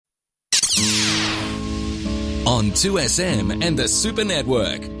On 2SM and the Super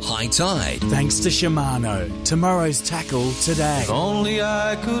Network, High Tide. Thanks to Shimano. Tomorrow's tackle today. If only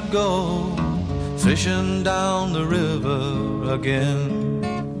I could go fishing down the river again.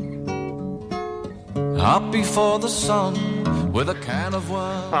 Up before the sun with a can of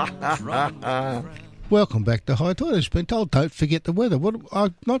worms. Welcome back to High Tide. It's been told, don't forget the weather.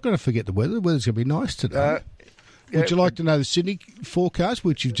 I'm not going to forget the weather. The weather's going to be nice today. Would you like to know the Sydney forecast,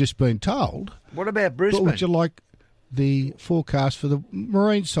 which you've just been told? What about Brisbane? But would you like the forecast for the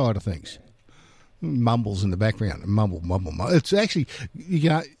marine side of things? Mumbles in the background. Mumble. It's actually,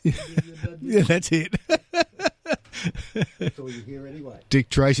 yeah, that's it. That's all you hear anyway. Dick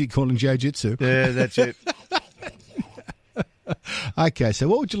Tracy calling jiu-jitsu. Yeah, that's it. Okay, so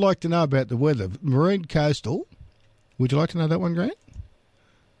what would you like to know about the weather? Marine coastal. Would you like to know that one, Grant?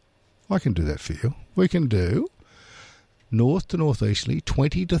 I can do that for you. We can do north to northeasterly,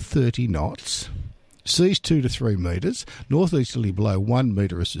 20 to 30 knots. Seas 2 to 3 metres. Northeasterly below 1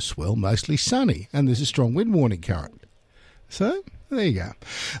 metre as a swell, mostly sunny. And there's a strong wind warning current. So, there you go.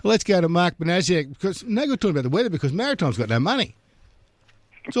 Let's go to Mark Banasiak, because no good talking about the weather because Maritime's got no money.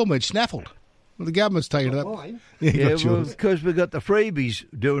 It's all been snaffled. Well, the government's taken it up. Yeah, well, because we've got the freebies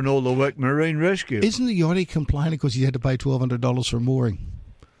doing all the work, marine rescue. Isn't the yachty complaining because he had to pay $1,200 for a mooring?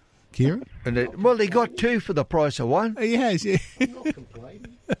 Kieran? Well, he got 2 for the price of 1. He has, yeah. I'm not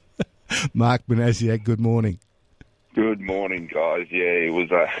complaining. Mark Banasiak, good morning. Good morning, guys. Yeah, it was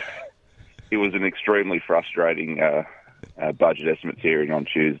an extremely frustrating budget estimates hearing on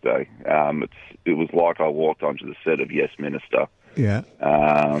Tuesday. It was like I walked onto the set of Yes Minister. Yeah.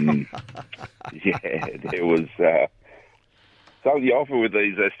 Yeah, there was. So the offer with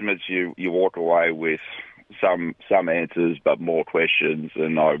these estimates, you walk away with some answers, but more questions.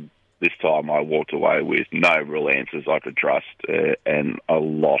 And this time I walked away with no real answers I could trust, and a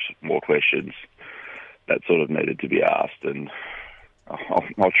lot more questions that sort of needed to be asked. And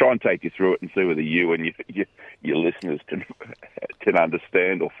I'll try and take you through it and see whether you and your listeners can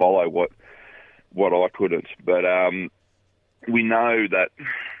understand or follow what I couldn't. But we know that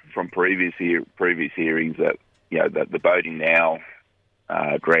from previous hearings that that the Boating Now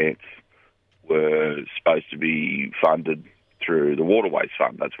grants were supposed to be funded through the Waterways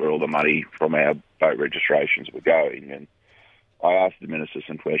Fund. That's where all the money from our boat registrations were going. And I asked the Minister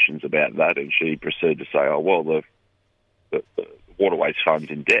some questions about that, and she proceeded to say, "Oh well, the Waterways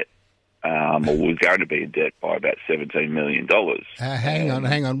Fund's in debt, or was going to be in debt by about $17 million." Hang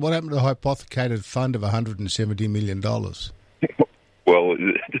on. What happened to the hypothecated fund of $170 million? Well,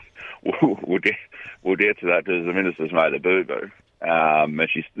 we'll get to that because the Minister's made a boo-boo. And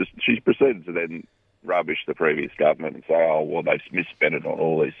she's proceeded to then rubbish the previous government and say, "Oh, well, they've misspent it on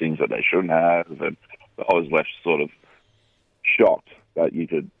all these things that they shouldn't have." And I was left sort of shocked that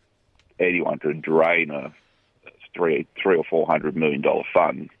anyone could drain a $300 or $400 million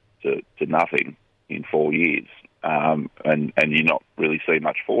fund to nothing in 4 years, and you not really see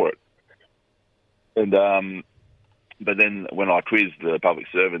much for it. And but then when I quizzed the public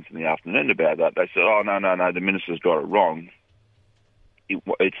servants in the afternoon about that, they said, "Oh, no, the Minister's got it wrong.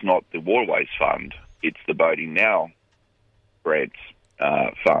 It's not the Waterways Fund, it's the Boating Now grants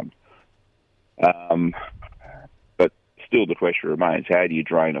fund." But still the question remains, how do you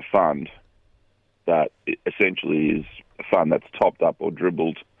drain a fund that essentially is a fund that's topped up or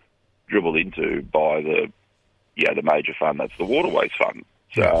dribbled into by the major fund that's the Waterways Fund?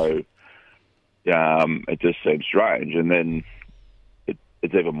 So it just seems strange. And then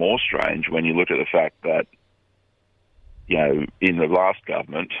it's even more strange when you look at the fact that in the last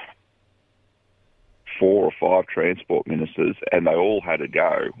government, 4 or 5 transport ministers, and they all had a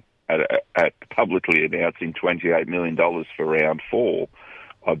go at publicly announcing $28 million for round 4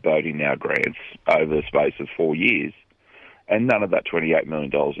 of Boating Now grants over the space of 4 years, and none of that $28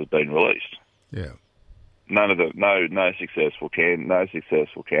 million has been released. Yeah, no successful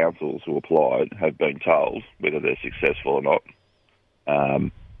councils who applied have been told whether they're successful or not.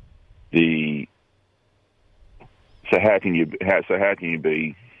 So how can you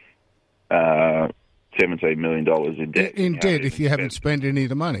be $17 million in debt? In debt if you haven't spent any of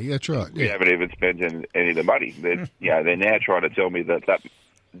the money. That's right. You haven't even spent any of the money. They're now trying to tell me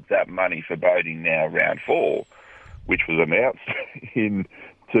that money for Boating Now round 4, which was announced in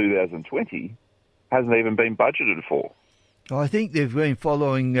 2020, hasn't even been budgeted for. I think they've been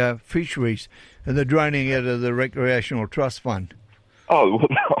following fisheries, and they're draining out of the Recreational Trust Fund. Oh,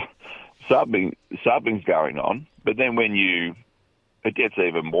 well, something's going on. But then it gets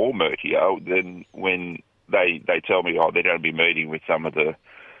even more murkier than when they tell me, they're going to be meeting with some of the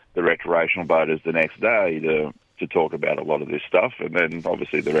recreational boaters the next day to talk about a lot of this stuff. And then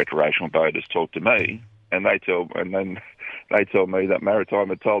obviously the recreational boaters talk to me then they tell me that Maritime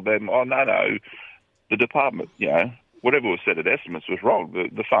had told them, oh no, the department, whatever was said at estimates was wrong.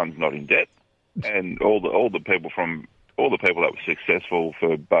 The fund's not in debt, and all the people that were successful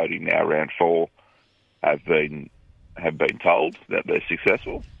for boating now round 4 have been told that they're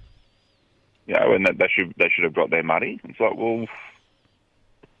successful. And that they should have got their money. It's like, well,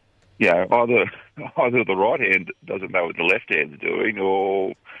 either the right hand doesn't know what the left hand's doing,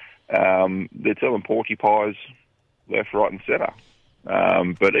 or they're telling porcupines left, right, and centre.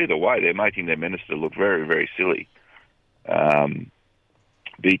 But either way, they're making their minister look very, very silly,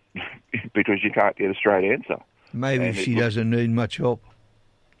 because you can't get a straight answer. Maybe she doesn't need much help.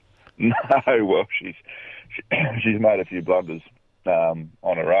 No, well, she's made a few blunders on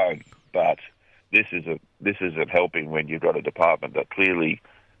her own, but this isn't helping when you've got a department that clearly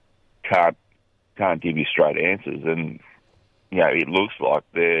can't give you straight answers, and it looks like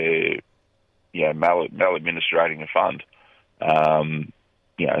they're maladministrating a fund.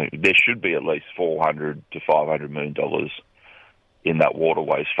 There should be at least $400 to $500 million in that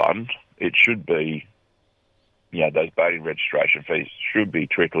waterways fund. It should be, those boating registration fees should be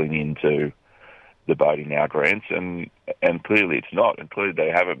trickling into the Boating Now grants, and clearly it's not, and clearly they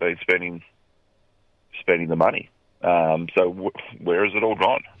haven't been spending the money. So where has it all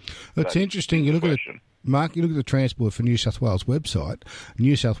gone? It's interesting. You look at Mark, you look at the Transport for New South Wales website.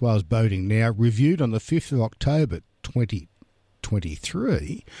 New South Wales Boating Now reviewed on the 5th of October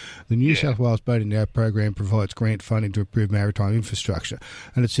 2023. The New South Wales Boating Now program provides grant funding to improve maritime infrastructure.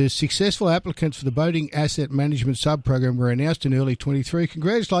 And it says successful applicants for the Boating Asset Management sub-program were announced in early 23.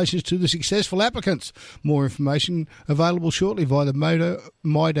 Congratulations to the successful applicants. More information available shortly via the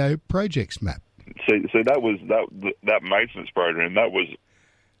MIDO projects map. So that maintenance program, that was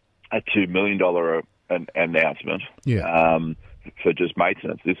a $2 million announcement. For just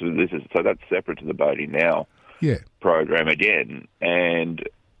maintenance. This is so that's separate to the Boating Now program again, and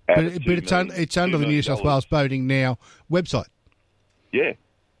it's under the New South Wales Boating Now website. Yeah,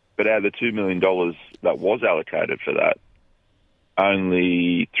 but out of the $2 million that was allocated for that,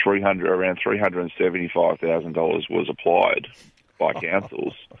 only around $375,000 was applied by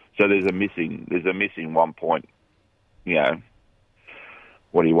councils. So there's a missing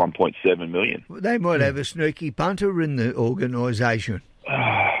 1.7 million. They might have a sneaky punter in the organisation.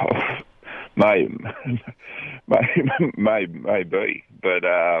 Maybe, but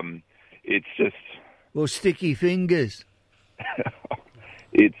it's just sticky fingers.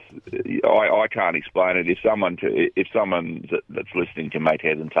 I can't explain it. If someone that's listening can make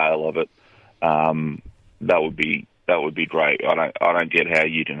head and tail of it, that would be great. I don't get how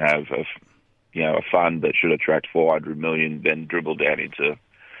you can have a fund that should attract $400 million, then dribble down into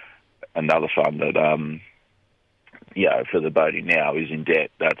another fund that for the Boating Now is in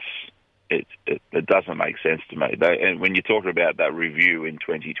debt. It doesn't make sense to me. And when you talk about that review in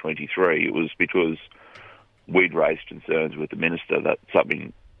 2023, it was because we'd raised concerns with the minister that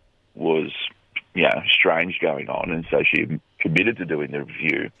something was strange going on, and so she committed to doing the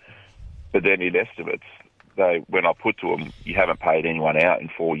review. But then in estimates, when I put to them, you haven't paid anyone out in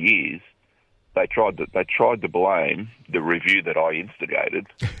 4 years, they tried to blame the review that I instigated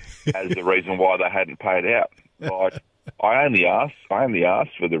as the reason why they hadn't paid out. Like, I only asked for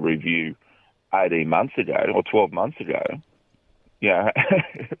the review 18 months ago or 12 months ago.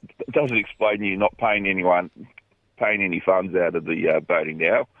 It doesn't explain you not paying any funds out of the Boating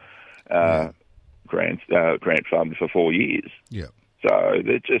Now grant fund for 4 years. Yeah. So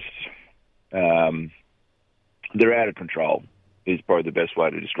they're just they're out of control is probably the best way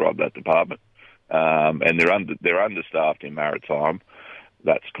to describe that department. And they're understaffed in Maritime.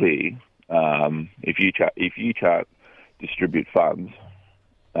 That's clear. If you can't distribute funds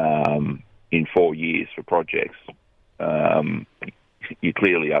in 4 years for projects, you're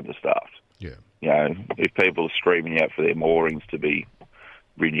clearly understaffed. Yeah. If people are screaming out for their moorings to be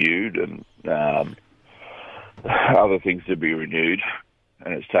renewed and other things to be renewed,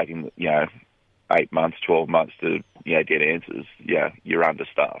 and it's taking 8 months, 12 months to get answers, you're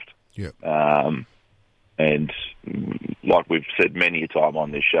understaffed. Yeah. And like we've said many a time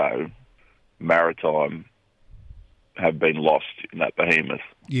on this show, Maritime have been lost in that behemoth.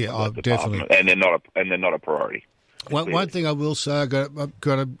 Yeah, definitely. And they're not a priority. One thing I will say, I've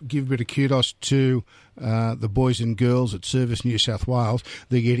got to give a bit of kudos to the boys and girls at Service New South Wales.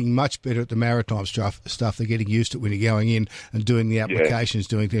 They're getting much better at the maritime stuff. They're getting used to it when you're going in and doing the applications,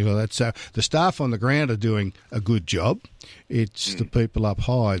 doing things like that. So the staff on the ground are doing a good job. It's the people up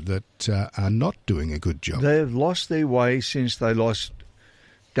high that are not doing a good job. They have lost their way since they lost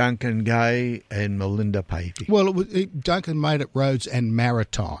Duncan Gay and Melinda Pavey. Well, Duncan made it Roads and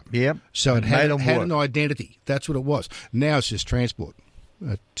Maritime. Yep. So it Made had 'em an work. identity. That's what it was. Now it's just transport.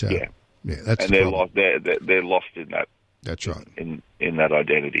 That's and the they're problem. lost. They're lost in that. That's right. In that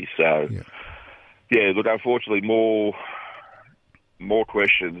identity. So, look, unfortunately, more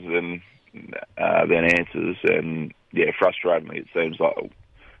questions than answers, and frustratingly, it seems like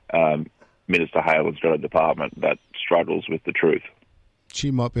Minister Halen's got a department that struggles with the truth. She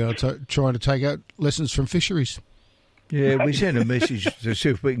might be able to try to take out lessons from fisheries. Yeah, we sent a message to see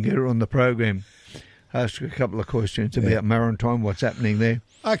if we can get her on the program. Ask her a couple of questions about Maritime, what's happening there.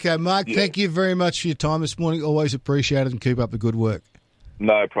 Okay, Mark, thank you very much for your time this morning. Always appreciate it, and keep up the good work.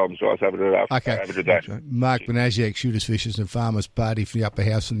 No problems, guys. Have a good day. Okay. Have a good day. Mark Banasiak, Shooters, Fishers and Farmers Party for the Upper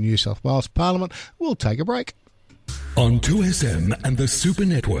House in the New South Wales Parliament. We'll take a break. On 2SM and the Super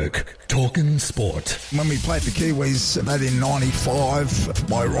Network, talking sport. When we played the Kiwis, that in 95,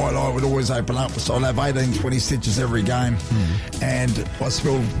 my right eye would always open up, so I'd have 18, 20 stitches every game. And I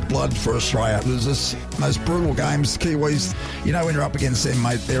spilled blood for Australia. It was just most brutal games. Kiwis, you know when you're up against them,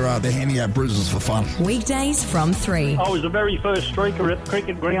 mate, they're handing out bruises for fun. Weekdays from 3. I was the very first streaker at the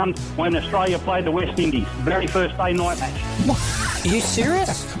cricket ground when Australia played the West Indies. Very first day night match. Are you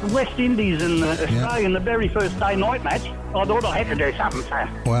serious? West Indies and Australia in the very first day night match. I thought I had to do something, so.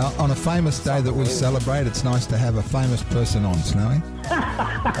 Well, on a famous day that we celebrate, it's nice to have a famous person on, Snowy.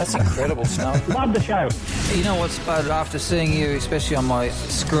 That's incredible, Snowy. Love the show. You know what, Spud? After seeing you, especially on my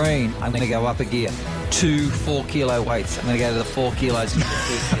screen, I'm going to go up a gear. 2 4-kilo weights. I'm going to go to the 4 kilos.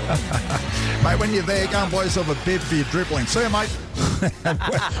 Mate, when you're there, go and buy yourself a bib for your dribbling. See you, mate.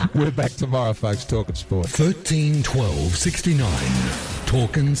 We're back tomorrow, folks, talking sport. 13 12 69.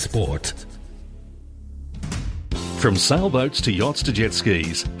 Talking sport. From sailboats to yachts to jet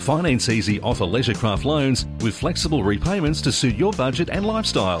skis, Finance Easy offer leisurecraft loans with flexible repayments to suit your budget and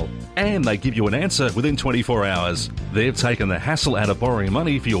lifestyle. And they give you an answer within 24 hours. They've taken the hassle out of borrowing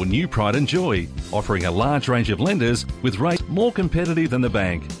money for your new pride and joy, offering a large range of lenders with rates more competitive than the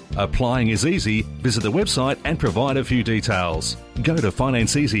bank. Applying is easy. Visit the website and provide a few details. Go to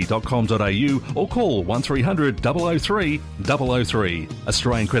financeeasy.com.au or call 1300 003 003.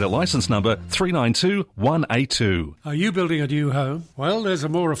 Australian credit licence number 392182. Are you building a new home? Well, there's a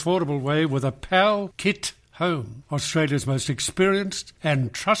more affordable way with a PAL Kit Home, Australia's most experienced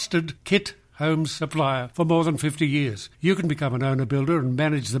and trusted kit home supplier for more than 50 years. You can become an owner-builder and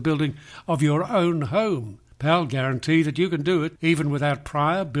manage the building of your own home. PAL guarantee that you can do it even without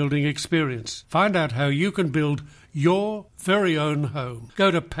prior building experience. Find out how you can build your very own home.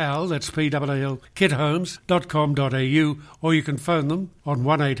 Go to PAL, that's PAL, kithomes.com.au, or you can phone them on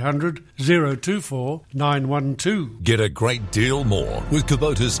 1800 024 912. Get a great deal more with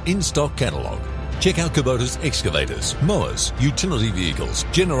Kubota's in-stock catalogue. Check out Kubota's excavators, mowers, utility vehicles,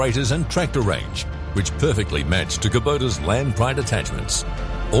 generators and tractor range, which perfectly match to Kubota's land pride attachments.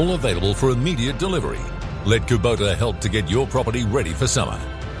 All available for immediate delivery. Let Kubota help to get your property ready for summer.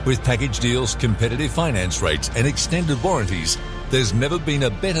 With package deals, competitive finance rates and extended warranties, there's never been a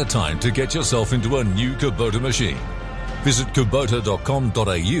better time to get yourself into a new Kubota machine. Visit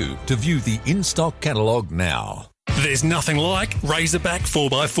kubota.com.au to view the in-stock catalogue now. There's nothing like Razorback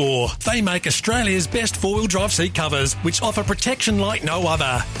 4x4. They make Australia's best four-wheel drive seat covers, which offer protection like no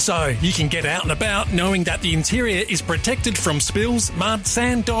other. So you can get out and about knowing that the interior is protected from spills, mud,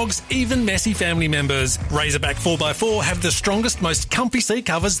 sand, dogs, even messy family members. Razorback 4x4 have the strongest, most comfy seat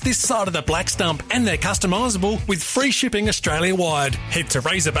covers this side of the black stump, and they're customisable with free shipping Australia-wide. Head to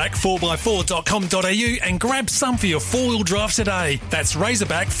razorback4x4.com.au and grab some for your four-wheel drive today. That's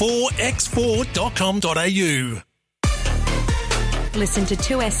razorback4x4.com.au. Listen to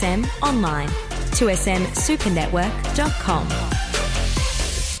 2SM online.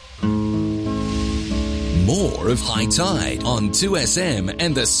 2smsuperNetwork.com. More of High Tide on 2SM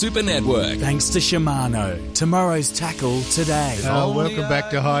and the Super Network. Thanks to Shimano. Tomorrow's tackle today. Welcome back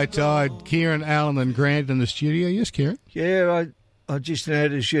to High Tide. Kieran, Alan and Grant in the studio. Yes, Kieran? Yeah, I just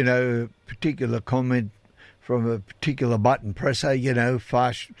noticed, a particular comment from a particular button presser,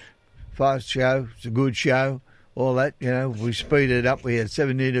 fast show, it's a good show. All that, we speeded up. We had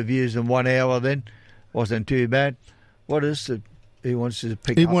 7 interviews in 1 hour then. Wasn't too bad. What is it he wants to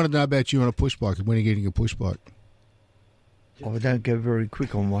pick up? He wanted to know about you on a push bike and when you're getting a push bike. Oh, I don't go very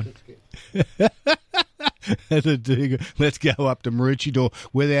quick on one. Let's go up to Maroochydore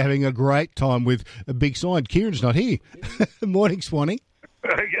where they're having a great time with a big sign. Kieran's not here. Morning, Swannee.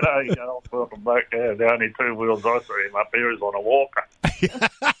 G'day, welcome back. Yeah, the only 2 wheels I see him up here is on a walker.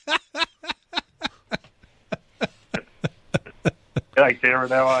 G'day, Kieran,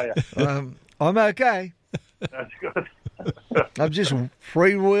 how are you? I'm okay. That's good. I'm just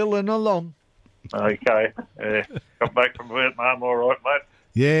freewheeling along. Okay. Got back from Vietnam all right, mate?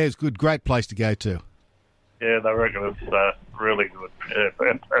 Yeah, it's good. Great place to go to. Yeah, they reckon it's really good. Yeah,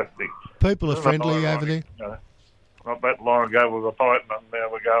 fantastic. People are friendly over there. Not that long ago we were fighting, and now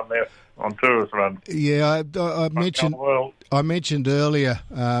we're going there on tourist run. Yeah, I mentioned earlier,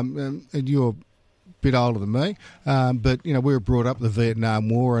 and you're a bit older than me, but we were brought up in the Vietnam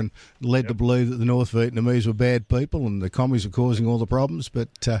War and led to believe that the North Vietnamese were bad people and the commies were causing all the problems.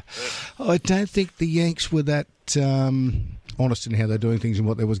 But I don't think the Yanks were that honest in how they're doing things and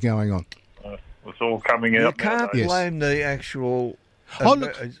what there was going on. It's all coming out. You can't blame the actual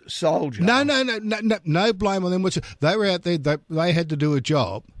soldier. No blame on them. They were out there. They had to do a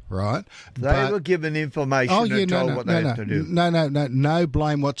job, right? They were given information and told what they had to do. No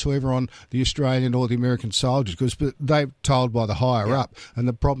blame whatsoever on the Australian or the American soldiers, because they're told by the higher up, and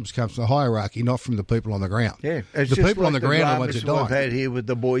the problems come from the hierarchy, not from the people on the ground. Yeah, the people on the ground are the ones that die. We've had here with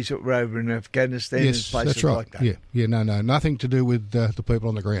the boys that were over in Afghanistan and places that's right. like that. Yeah, no, nothing to do with the people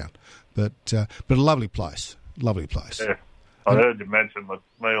on the ground, but a lovely place. Yeah. I heard you mention that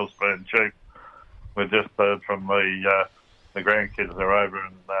meals being cheap. We just heard from the grandkids are over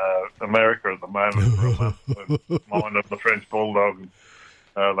in America at the moment for a month. Mine and the French Bulldog.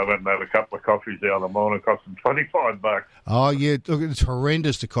 They went and had a couple of coffees the other morning, cost them $25. Oh, yeah. Look, it's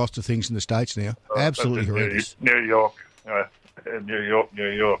horrendous, the cost of things in the States now. Absolutely horrendous. New York.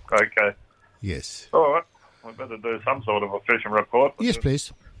 New York. Okay. Yes. All right. We better do some sort of a fishing report. Yes,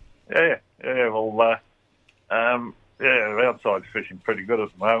 please. Yeah. Well, outside fishing pretty good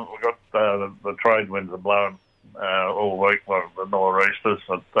at the moment. We've got the trade winds are blowing all week, like the nor'easters.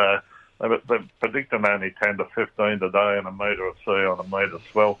 They're predicting only 10 to 15 today and a metre of sea on a metre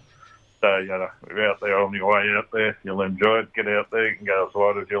swell. So, you're out there on your way out there. You'll enjoy it. Get out there. You can go as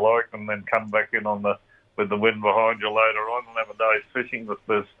wide as you like and then come back in with the wind behind you later on and have a day's fishing. But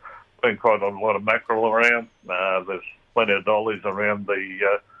there's been quite a lot of mackerel around. There's plenty of dollies around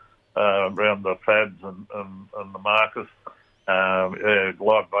the fads and the markers.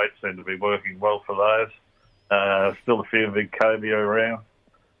 Live baits seem to be working well for those. Still a few big cobia around.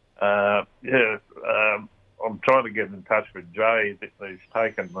 I'm trying to get in touch with Jay. He's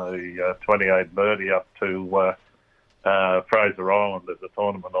taken the 28 birdie up to Fraser Island. There's a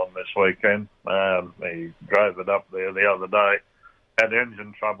tournament on this weekend. He drove it up there the other day. Had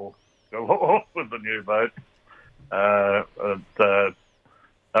engine trouble with the new boat.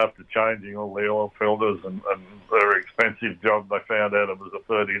 After changing all the oil filters and very expensive job, they found out it was a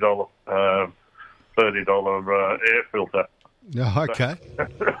 $30 air filter. Oh, okay.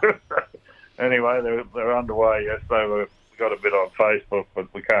 Anyway, they're underway. Yes, we got a bit on Facebook,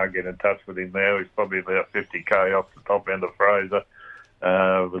 but we can't get in touch with him now. He's probably about 50k off the top end of Fraser.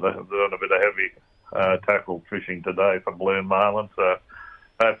 Doing a bit of heavy tackle fishing today for blue marlin. So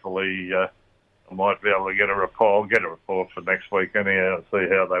hopefully I might be able to get a report. I'll get a report for next week anyhow and see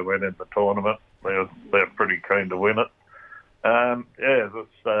how they went in the tournament. They're pretty keen to win it.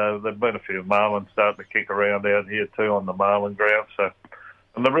 There've been a few marlins starting to kick around out here too on the marlin ground.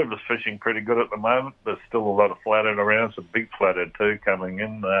 And the river's fishing pretty good at the moment. There's still a lot of flathead around, some big flathead too coming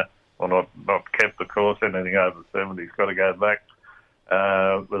in. Not kept, of course. Anything over 70's got to go back.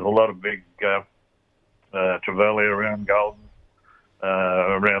 There's a lot of big trevally around Golden,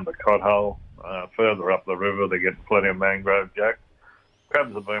 around the Cod Hole. Further up the river, they're getting plenty of mangrove jack.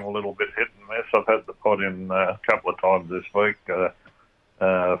 Crabs have been a little bit hit and miss. I've had the pot in a couple of times this week.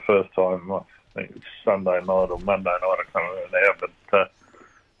 First time, I think it's Sunday night or Monday night, I can't remember now, but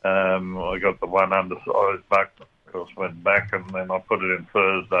I got the one undersized buck, of course, went back, and then I put it in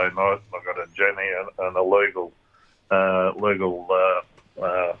Thursday night. I got a Jenny and a legal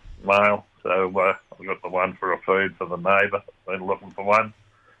male, so I got the one for a feed for the neighbour. Been looking for one.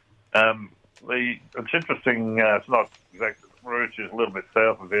 It's interesting. It's not exactly Rooch is a little bit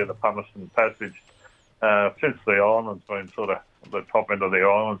south of here, the Palmerston Passage. Since the island's been the top end of the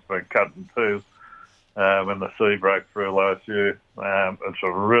island's been cut in two when the sea broke through last year. It's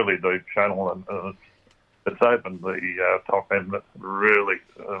a really deep channel, and it's opened the top end really,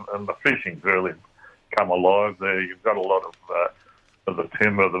 and the fishing's really come alive there. You've got a lot of the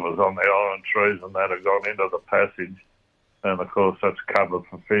timber that was on the island trees and that have gone into the passage, and of course that's covered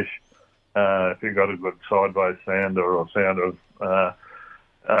for fish. If you've got a good sideways sounder or sounder,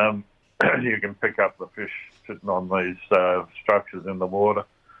 you can pick up the fish sitting on these structures in the water,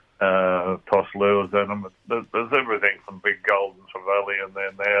 toss lures in them. There's everything from big golden trevally in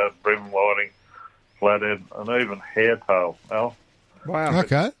there now, brim whiting, flathead, and even hairtail. Al. Wow.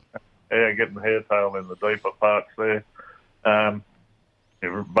 Okay. Yeah, getting hairtail in the deeper parts there.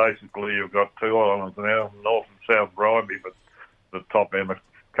 You've got two islands now, North and South Bribey, but the top end, a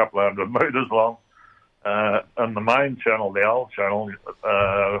couple of 100 metres long. And the main channel, the old channel,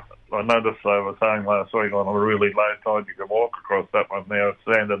 I noticed they were saying last week on a really low tide you can walk across that one. Now it's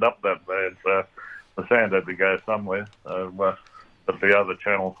sanded up that bad, so the sand had to go somewhere. But the other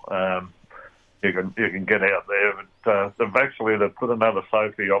channel, you can get out there. But they've put another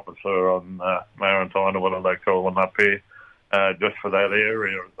Sophie officer on Maritime, or what do they call them up here, just for that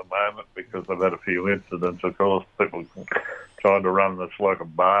area at the moment, because they've had a few incidents, of course, people trying to run this like a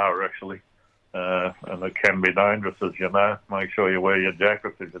bar, actually. And it can be dangerous, as you know. Make sure you wear your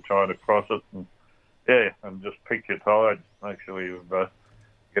jackets if you're trying to cross it. And just pick your tide. Make sure you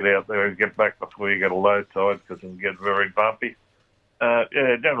get out there and get back before you get a low tide, because it can get very bumpy.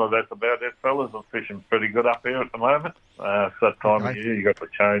 Generally that's about it, fellas. The fishing's pretty good up here at the moment. It's that time of year, you got to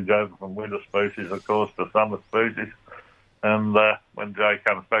change over from winter species, of course, to summer species. And when Jay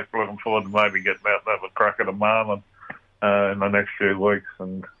comes back, we're looking forward to maybe getting out and have a crack at a marlin in the next few weeks,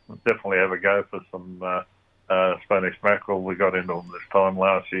 and definitely have a go for some Spanish mackerel. We got into them this time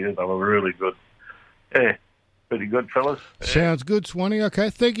last year. They were really good. Yeah, pretty good, fellas. Sounds good, Swannee.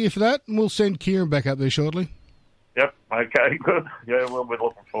 Okay, thank you for that. And we'll send Kieran back up there shortly. Yep, okay, good. Yeah, we'll be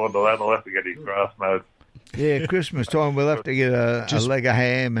looking forward to that. I'll have to get his grass mowed. Yeah, Christmas time we'll have to get a leg of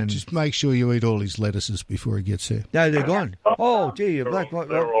ham and... Just make sure you eat all his lettuces before he gets here. No, they're gone. Oh, gee, you're black.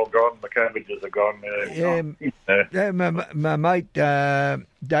 They're all gone. The cabbages are gone. Yeah, my mate Dave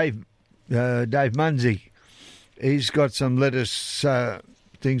Munsey, he's got some lettuce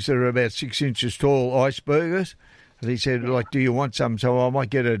things that are about 6 inches tall, icebergers. And he said, do you want some? So I might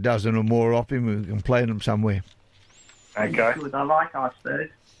get a dozen or more off him. We can plant them somewhere. Okay. Good. I like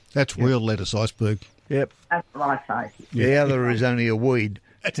iceberg. That's real lettuce, iceberg. Yep. That's what I say. The other is only a weed.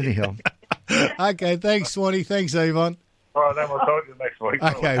 Anyhow. Okay, thanks, Swannee. Thanks, Yvonne. All right, then we'll talk to you next week.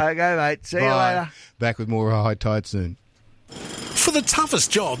 Okay, mate. See you Bye. later. Back with more High Tide soon. For the toughest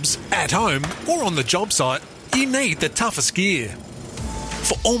jobs, at home or on the job site, you need the toughest gear.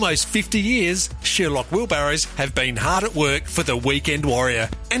 For almost 50 years, Sherlock Wheelbarrows have been hard at work for the weekend warrior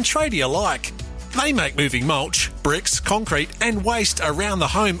and tradie alike. They make moving mulch, bricks, concrete and waste around the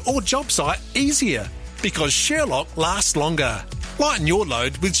home or job site easier because Sherlock lasts longer. Lighten your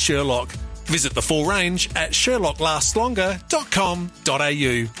load with Sherlock. Visit the full range at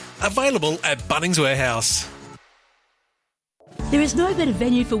sherlocklastslonger.com.au. Available at Bunnings Warehouse. There is no better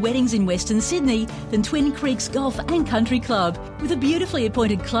venue for weddings in Western Sydney than Twin Creeks Golf and Country Club. With a beautifully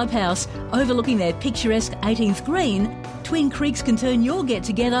appointed clubhouse overlooking their picturesque 18th green, Twin Creeks can turn your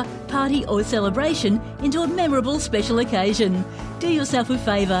get-together, party or celebration into a memorable special occasion. Do yourself a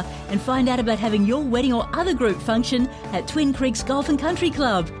favour and find out about having your wedding or other group function at Twin Creeks Golf and Country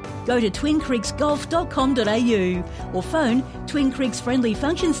Club. Go to twincreeksgolf.com.au or phone Twin Creeks friendly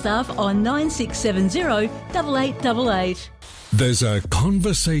function staff on 9670 8888. There's a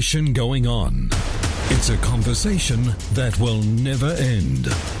conversation going on. It's a conversation that will never end.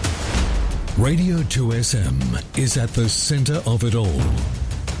 Radio 2SM is at the centre of it all,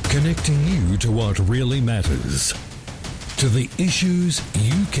 connecting you to what really matters, to the issues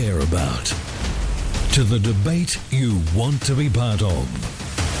you care about, to the debate you want to be part of.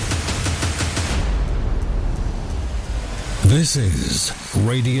 This is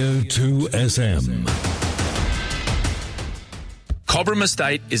Radio 2SM. Cobram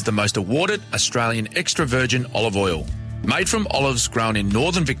Estate is the most awarded Australian extra virgin olive oil. Made from olives grown in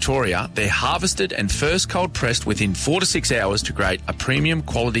northern Victoria, they're harvested and first cold pressed within 4 to 6 hours to create a premium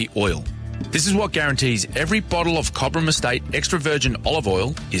quality oil. This is what guarantees every bottle of Cobram Estate extra virgin olive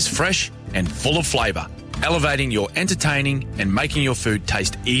oil is fresh and full of flavour, elevating your entertaining and making your food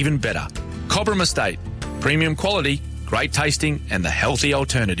taste even better. Cobram Estate, premium quality, great tasting and the healthy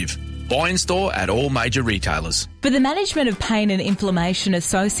alternative. Buy in store at all major retailers. For the management of pain and inflammation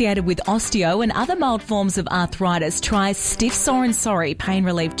associated with osteo and other mild forms of arthritis, try Stiff Sore and Sorry Pain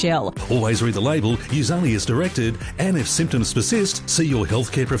Relief Gel. Always read the label, use only as directed, and if symptoms persist, see your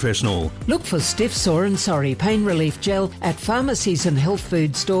healthcare professional. Look for Stiff Sore and Sorry Pain Relief Gel at pharmacies and health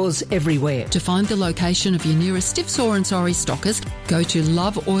food stores everywhere. To find the location of your nearest Stiff Sore and Sorry stockist, go to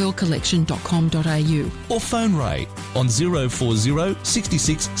loveoilcollection.com.au or phone Ray on 040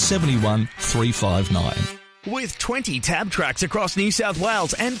 66 71 359. With 20 tab tracks across New South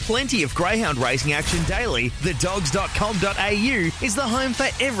Wales and plenty of greyhound racing action daily, thedogs.com.au is the home for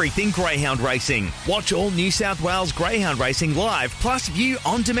everything greyhound racing. Watch all New South Wales greyhound racing live, plus view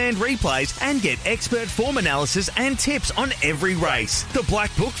on-demand replays and get expert form analysis and tips on every race. The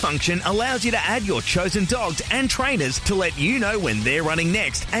Black Book function allows you to add your chosen dogs and trainers to let you know when they're running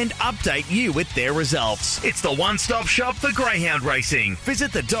next and update you with their results. It's the one-stop shop for greyhound racing.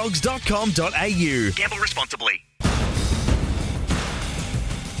 Visit thedogs.com.au. Gamble responsibly.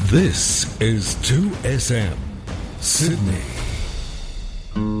 This is 2SM Sydney.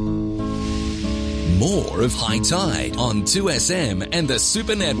 More of High Tide on 2SM and the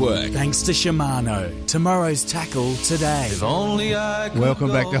Super Network. Thanks to Shimano. Tomorrow's tackle today. If only I could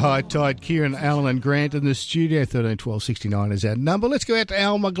Welcome back to High Tide. Kieran, Alan and Grant in the studio. 13 12 69 is our number. Let's go out to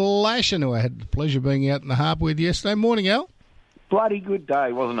Al McGlashan, who I had the pleasure of being out in the harbour with yesterday. Morning, Al. Bloody good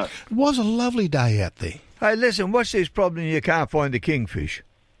day, wasn't it? It was a lovely day out there. Hey, listen, what's this problem you can't find the kingfish?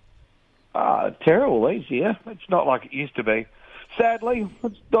 Terrible these year. It's not like it used to be. Sadly,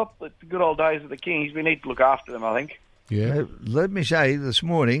 it's not the good old days of the Kings. We need to look after them, I think. Yeah. Let me say, this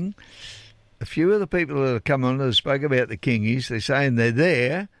morning, a few of the people that have come on that spoke about the kingies, they're saying they're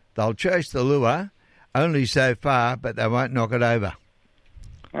there, they'll chase the lure, only so far, but they won't knock it over.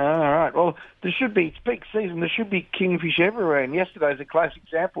 All right. Well, there should be, it's peak season, there should be kingfish everywhere. And yesterday's a classic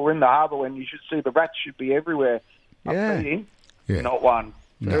example. We're in the harbour when you should see the rats should be everywhere. Yeah. Not one.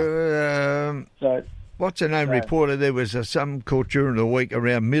 No. So, what's her name reported there was some caught during the week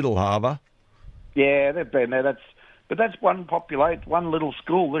around Middle Harbour. yeah, they've been there. That's one little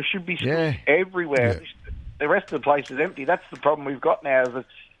school. There should be schools everywhere. Yeah. The rest of the place is empty. That's the problem we've got now. Is that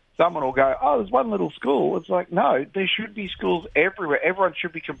someone will go, "Oh, there's one little school." It's like, no, there should be schools everywhere. Everyone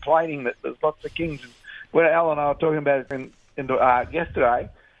should be complaining that there's lots of kings. When Al and I were talking about it yesterday,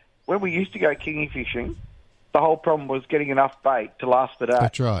 when we used to go kingy fishing, the whole problem was getting enough bait to last the day.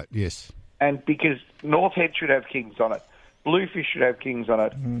 That's right, yes. And because North Head should have kings on it, Bluefish should have kings on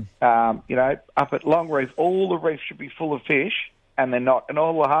it. Up at Long Reef, all the reefs should be full of fish, and they're not. And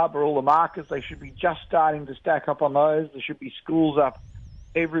all the harbour, all the markers, they should be just starting to stack up on those. There should be schools up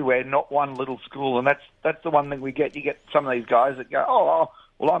everywhere, not one little school. And that's the one thing we get. You get some of these guys that go, oh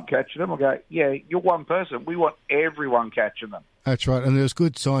well, I'm catching them. I go, yeah, you're one person. We want everyone catching them. That's right, and there's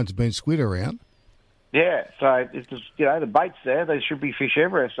good signs of being squid around. Yeah, so it's just, the bait's there. There should be fish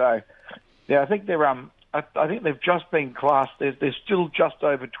everywhere. So, yeah, I think they're I think they've just been classed. They're still just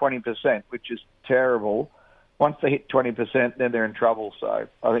over 20%, which is terrible. Once they hit 20%, then they're in trouble. So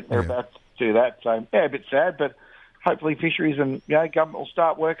I think they're about to do that. So yeah, a bit sad, but hopefully fisheries and government will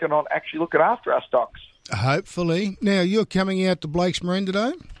start working on actually looking after our stocks. Hopefully. Now you're coming out to Blake's Marine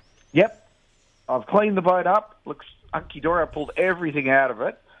today. Yep, I've cleaned the boat up. Looks hunky dory. I pulled everything out of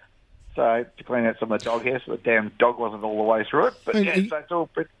it. So to clean out some of the dog hair, so the damn dog wasn't all the way through it. But so it's all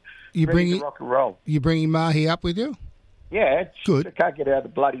ready to rock and roll. You bringing Mahi up with you? Yeah, good. I can't get out of the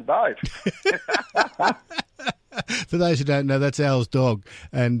bloody boat. For those who don't know, that's Al's dog,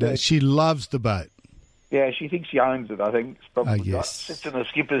 and she loves the boat. Yeah, she thinks she owns it, I think. It's probably sits in the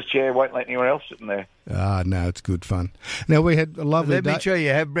skipper's chair, won't let anyone else sit in there. No, it's good fun. Now, we had a lovely day. Let me tell you,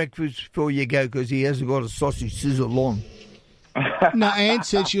 have breakfast before you go, because he hasn't got a sausage sizzle on. No, Anne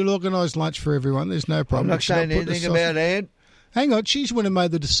said she'll organise lunch for everyone. There's no problem. I'm not saying anything about Anne. Hang on, she's the one who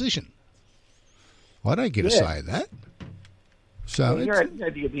made the decision. I don't get a say in that. So you're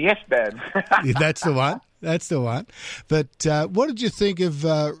the yes man. Yeah, that's the one. That's the one. But what did you think of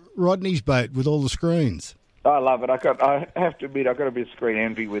Rodney's boat with all the screens? I love it. I have to admit, I've got a bit of screen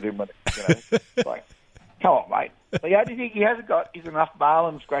envy with him. Like, come on, mate. The only thing he hasn't got is enough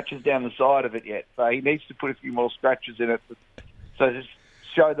marlin scratches down the side of it yet. So he needs to put a few more scratches in it. So just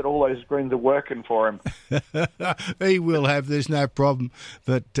show that all those screens are working for him. He will have. There's no problem.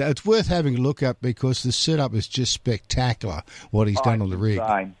 But it's worth having a look at because the setup is just spectacular, what he's done on the rig.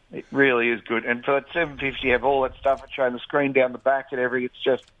 Insane. It really is good. And for that 750, you have all that stuff showing the screen down the back and everything. It's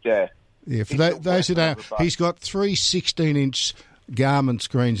just, Yeah, for those who don't, he's got 3 16-inch Garmin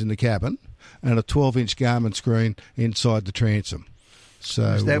screens in the cabin and a 12-inch Garmin screen inside the transom. So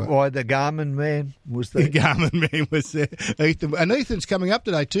is that why the Garmin man was there? The Garmin man was there. Ethan's coming up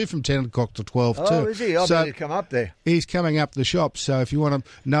today too from 10 o'clock to 12 too. Oh, is he? I better come up there. He's coming up the shop. So if you want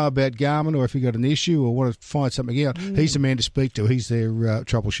to know about Garmin or if you've got an issue or want to find something out, he's the man to speak to. He's their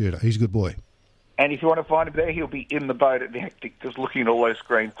troubleshooter. He's a good boy. And if you want to find him there, he'll be in the boat at the Hectic just looking at all those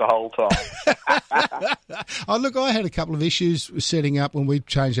screens the whole time. Oh, look, I had a couple of issues setting up when we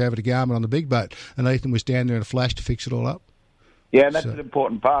changed over to Garmin on the big boat, and Ethan was down there in a flash to fix it all up. Yeah, and that's an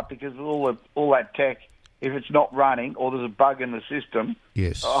important part because all that tech, if it's not running or there's a bug in the system,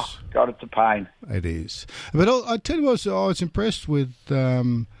 yes, oh, God, it's a pain. It is. But I tell you what, I was impressed with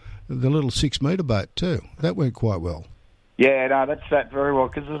the little 6-metre boat too. That went quite well. Yeah, no, that's that very well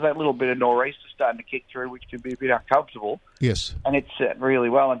because there's that little bit of nor'easter starting to kick through, which can be a bit uncomfortable. Yes. And it's set really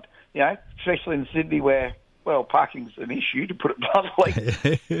well. And, especially in Sydney where, well, parking's an issue, to put it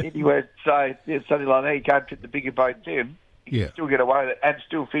bluntly. Anywhere, so something like that, you can't fit the bigger boats in. You can still get away with it and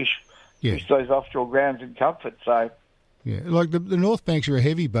still fish those offshore grounds in comfort. So, Yeah, like the North Banks are a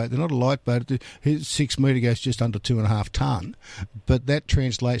heavy boat. They're not a light boat. His 6 metre goes just under 2.5 tonne, but that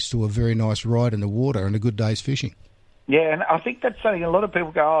translates to a very nice ride in the water and a good day's fishing. Yeah, and I think that's something a lot of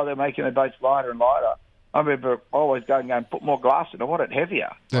people go, they're making the boats lighter and lighter. I remember always going and put more glass in. I want it heavier.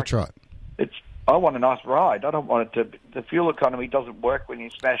 That's right. I want a nice ride. I don't want it to... The fuel economy doesn't work when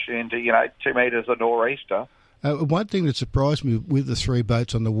you smash it into, 2 metres of nor'easter. One thing that surprised me with the 3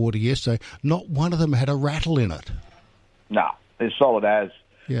 boats on the water yesterday, not one of them had a rattle in it. No, they're solid as.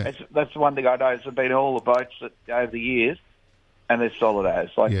 Yeah. That's the one thing I know. It's been all the boats over the years, and they're solid as.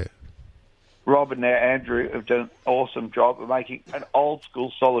 Rob and now Andrew have done an awesome job of making an old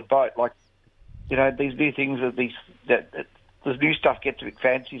school solid boat. These new things this new stuff gets a bit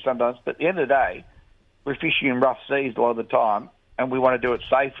fancy sometimes, but at the end of the day, we're fishing in rough seas a lot of the time, and we want to do it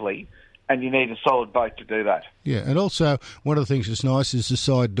safely, and you need a solid boat to do that. Yeah, and also one of the things that's nice is the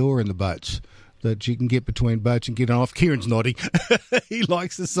side door in the boats, that you can get between boats and get off. Kieran's nodding. He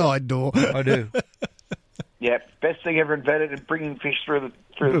likes the side door. I do. Yeah, best thing ever invented in bringing fish through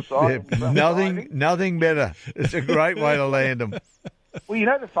the side. Yeah, nothing better. It's a great way to land them.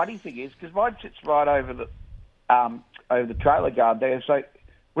 Well, the funny thing is, because mine sits right over the trailer guard there, so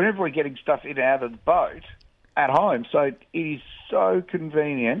whenever we're getting stuff in and out of the boat at home, so it is so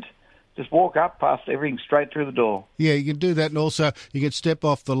convenient. Just walk up past everything straight through the door. Yeah, you can do that, and also you can step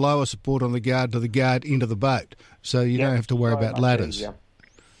off the lower support on the guard to the guard into the boat, so you don't have to worry about ladders. Easier.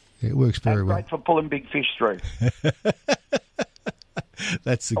 It works very well. Great for pulling big fish through.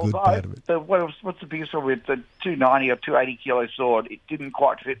 That's the good part of it. What's the biggest one with the 290 or 280 kilo sword? It didn't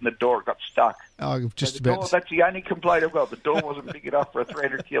quite fit in the door. It got stuck. Oh, that's the only complaint I've got. The door wasn't big enough for a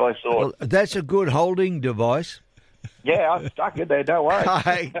 300 kilo sword. Well, that's a good holding device. Yeah, I'm stuck in there. Don't worry.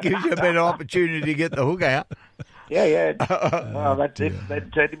 It gives you a better opportunity to get the hook out. Yeah. Well, that's it.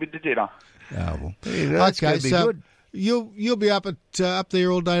 That turned him into dinner. Oh, well. Yeah, okay, so good. You'll be up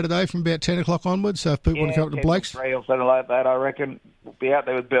there all day today from about 10 o'clock onwards. So if people want to come up to Blake's, 3 or something like that, I reckon we'll be out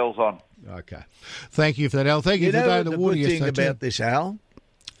there with bells on. Okay. Thank you for that, Al. Thank you for the day in the water yesterday. The good thing about this, Al,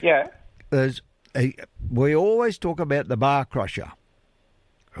 is we always talk about the bar crusher,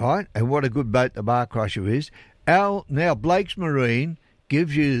 right? And what a good boat the bar crusher is. Al, now Blake's Marine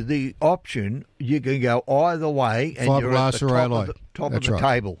gives you the option. You can go either way, and you're at the top of the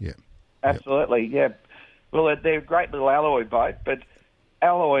table. Yeah, absolutely. Yeah. Well, they're a great little alloy boat, but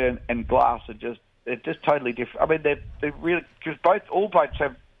alloy and glass they're just totally different. I mean, they're really, because all boats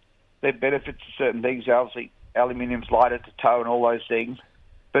have their benefits to certain things. Obviously, aluminium's lighter to tow and all those things.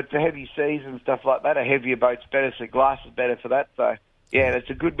 But for heavy seas and stuff like that, a heavier boat's better, so glass is better for that. So, yeah, it's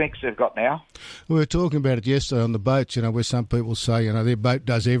a good mix they've got now. We were talking about it yesterday on the boats, where some people say, their boat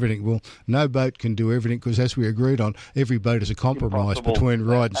does everything. Well, no boat can do everything because, as we agreed on, every boat is a compromise between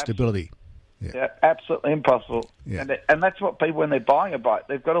ride and stability. Yeah, absolutely impossible. Yeah. And that's what people, when they're buying a boat,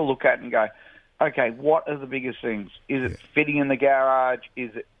 they've got to look at and go, okay, what are the biggest things? Is it fitting in the garage?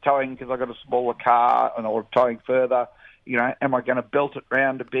 Is it towing because I've got a smaller car or towing further? Am I going to belt it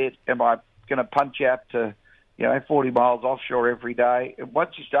round a bit? Am I going to punch out to 40 miles offshore every day? And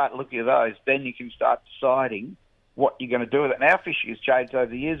once you start looking at those, then you can start deciding what you're going to do with it. And our fishing has changed over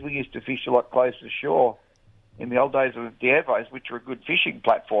the years. We used to fish a lot closer to shore in the old days of the Evos, which were a good fishing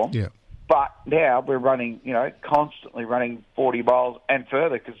platform. Yeah. But now we're running, constantly running 40 miles and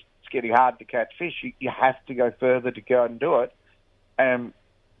further because it's getting hard to catch fish. You have to go further to go and do it. And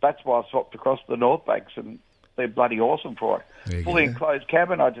that's why I swapped across the North Banks, and they're bloody awesome for it. Fully enclosed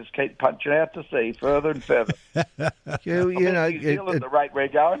cabin, I just keep punching out to sea further and further. New Zealand, the rate we're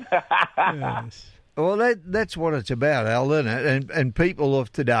going. Yes. Well, that's what it's about, Al, isn't it? And people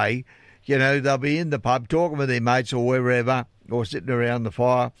of today, they'll be in the pub talking with their mates or wherever, or sitting around the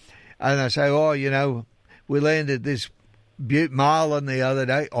fire, and they say, we landed this Butte Marlin the other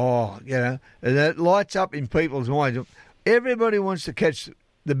day. And it lights up in people's minds. Everybody wants to catch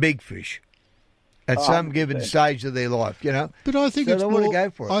the big fish at some given stage of their life, But I think so it's they more. Want to go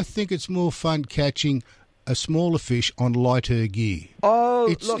for it. I think it's more fun catching a smaller fish on lighter gear.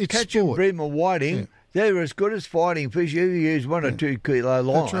 Look, catching sport. bream or whiting, they're as good as fighting fish. You use 1 or 2 kilo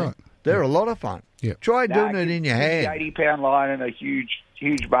line. That's right. They're a lot of fun. Yeah. Try doing it in your hand. 80-pound line and a huge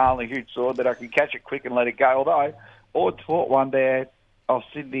marlin, a huge sword that I can catch it quick and let it go. Although I taught one there off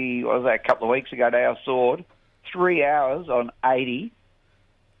Sydney, what was that, a couple of weeks ago, our sword, 3 hours on 80,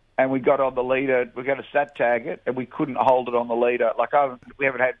 and we got on the leader. We got to sat tag it, and we couldn't hold it on the leader. We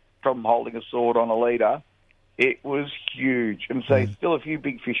haven't had problem holding a sword on a leader. It was huge, and so still a few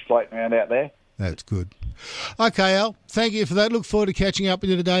big fish floating around out there. That's good. Okay, Al, thank you for that. Look forward to catching up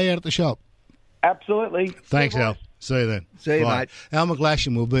with you today out at the shop. Absolutely. Thanks, Al. See you then. See you, Right. mate. Al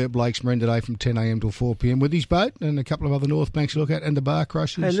McGlashan will be at Blake's Marine today from 10 a.m. till 4 p.m. with his boat and a couple of other North Banks to look at, and the bar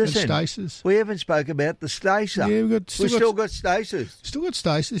crushers Hey, listen, and stasis. we haven't spoke about the stacer. Yeah, we've still got stasis. Still got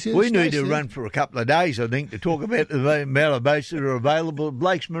stasis. Yeah, We need to stasis. run for a couple of days, I think, to talk about the amount of boats that are available at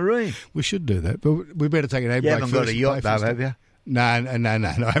Blake's Marine. We should do that, but we better take an ad You break haven't got first a and yacht, play though, for have you? No,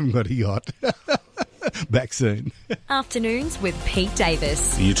 I haven't got a yacht. Back soon. Afternoons with Pete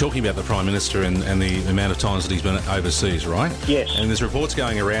Davis. You're talking about the Prime Minister and the amount of times that he's been overseas, right? Yes. And there's reports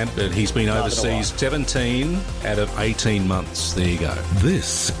going around that he's been overseas 17 out of 18 months. There you go.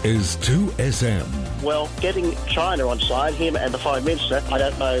 This is 2SM. Well, getting China on side, him and the Foreign Minister, I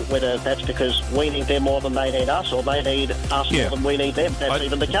don't know whether that's because we need them more than they need us, or they need us more than we need them. That's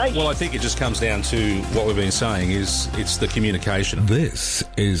even the case. Well, I think it just comes down to what we've been saying is it's the communication. This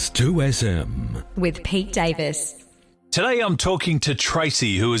is 2SM. With Pete Davis. Today I'm talking to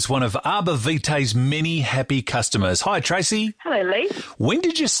Tracy, who is one of Arbor Vitae's many happy customers. Hi, Tracy. Hello, Lee. When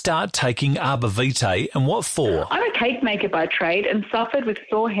did you start taking Arbor Vitae and what for? I'm a cake maker by trade and suffered with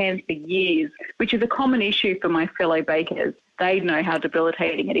sore hands for years, which is a common issue for my fellow bakers. They know how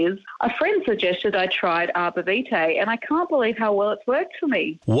debilitating it is. A friend suggested I tried Arbor Vitae, and I can't believe how well it's worked for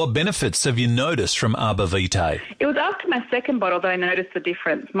me. What benefits have you noticed from Arbor Vitae? It was after my second bottle that I noticed the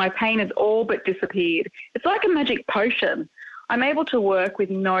difference. My pain has all but disappeared. It's like a magic potion. I'm able to work with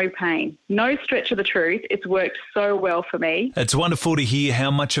no pain. No stretch of the truth. It's worked so well for me. It's wonderful to hear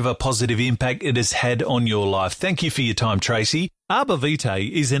how much of a positive impact it has had on your life. Thank you for your time, Tracy. Arbor Vitae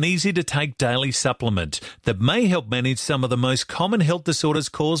is an easy-to-take daily supplement that may help manage some of the most common health disorders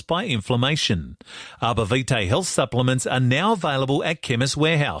caused by inflammation. Arbor Vitae health supplements are now available at Chemist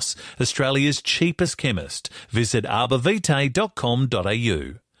Warehouse, Australia's cheapest chemist. Visit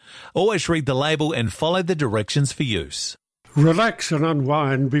arborvitae.com.au. Always read the label and follow the directions for use. Relax and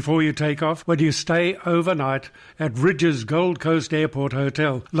unwind before you take off when you stay overnight at Ridges Gold Coast Airport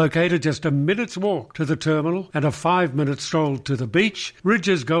Hotel. Located just a minute's walk to the terminal and a 5-minute stroll to the beach,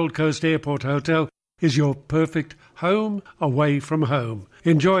 Ridges Gold Coast Airport Hotel is your perfect home away from home.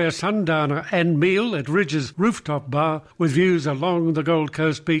 Enjoy a sundowner and meal at Ridges Rooftop Bar with views along the Gold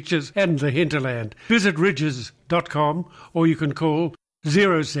Coast beaches and the hinterland. Visit ridges.com or you can call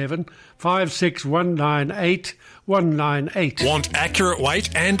 07 56198 198. Want accurate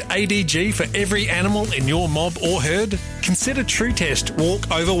weight and ADG for every animal in your mob or herd? Consider True Test Walk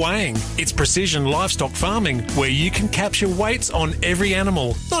Over Weighing. It's precision livestock farming where you can capture weights on every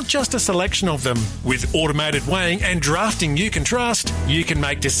animal, not just a selection of them. With automated weighing and drafting you can trust, you can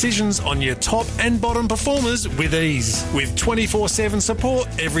make decisions on your top and bottom performers with ease. With 24/7 support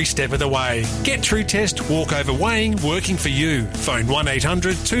every step of the way. Get True Test Walk Over Weighing working for you. Phone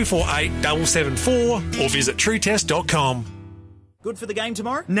 1800 248 774 or visit truetest.com. Good for the game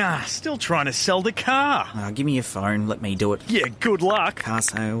tomorrow? Nah, still trying to sell the car. Give me your phone, let me do it. Yeah, good luck. Car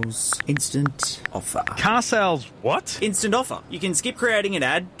sales, instant offer. Car sales what? Instant offer. You can skip creating an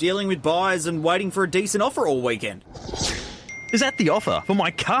ad, dealing with buyers and waiting for a decent offer all weekend. Is that the offer for my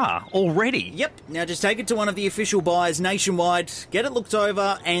car already? Yep. Now just take it to one of the official buyers nationwide, get it looked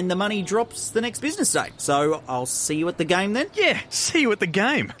over, and the money drops the next business day. So I'll see you at the game then? Yeah, see you at the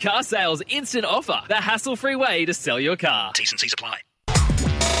game. Car sales instant offer. The hassle-free way to sell your car. T&Cs apply.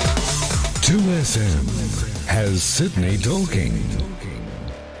 2SM has Sydney talking.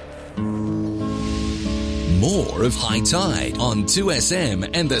 More of High Tide on 2SM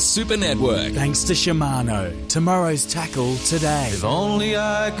and the Super Network. Thanks to Shimano. Tomorrow's tackle today. If only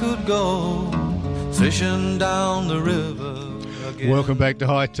I could go fishing down the river again. Welcome back to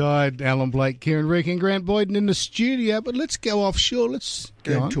High Tide. Alan Blake, Kieran Reek and Grant Boyden in the studio. But let's go offshore. Let's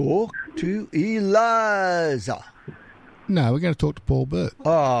go talk to Eliza. No, we're going to talk to Paul Burt.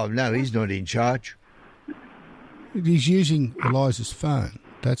 Oh, no, he's not in charge. He's using Eliza's phone.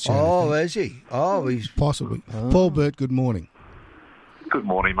 That's is he? Oh, he's possibly. Paul Burt, good morning. Good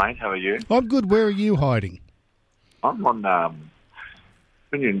morning, mate. How are you? I'm good. Where are you hiding? I'm on.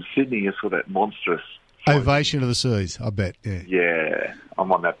 When you're in Sydney, you saw that monstrous Ovation of the Seas. I bet. Yeah. Yeah,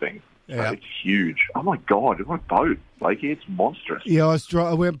 I'm on that thing. Yeah. It's huge. Oh my God! What a boat, Blakey! It's monstrous. Yeah,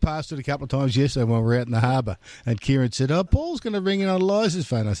 I went past it a couple of times yesterday when we were out in the harbour, and Kieran said, "Oh, Paul's going to ring in on Eliza's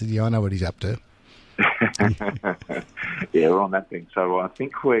phone." I said, "Yeah, I know what he's up to." Yeah, we're on that thing. So I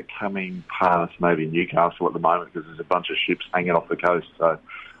think we're coming past maybe Newcastle at the moment because there's a bunch of ships hanging off the coast. So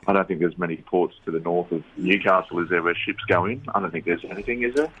I don't think there's many ports to the north of Newcastle, is there, where ships go in? I don't think there's anything,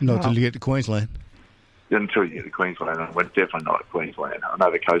 is there? Not until you get to Queensland. Until you get to Queensland. We're definitely not at Queensland. I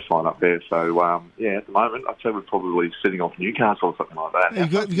know the coastline up there. So, yeah, at the moment, I'd say we're probably sitting off Newcastle or something like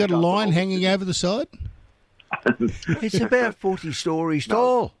that. You got a line hanging over the side? It's about 40 stories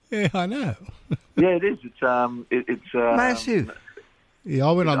tall. Yeah, I know. Yeah, it is. It's massive. Yeah,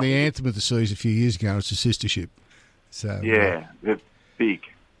 I went on the Anthem of the Seas a few years ago. It's a sister ship. So yeah, they're big.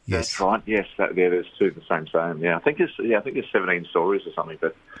 Yes. That's right. Yes, there's two of the same. Yeah, I think there's 17 stories or something,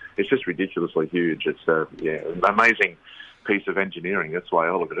 but it's just ridiculously huge. It's an amazing piece of engineering. That's the way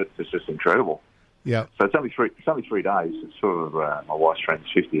I look at it. It's just incredible. Yeah. So it's only 3 days. It's sort of my wife's friend's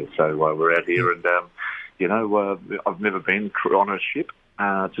 50th, so we're out here, and I've never been on a ship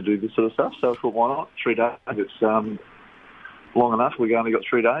to do this sort of stuff. So I thought, why not? 3 days. It's long enough. We've only got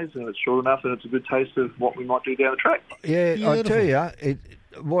 3 days, and it's short enough, and it's a good taste of what we might do down the track. Yeah, Beautiful. I tell you,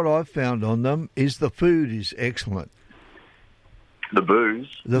 what I've found on them is the food is excellent. The booze?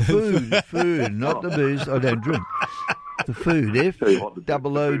 The food, not the booze. I don't drink. The food,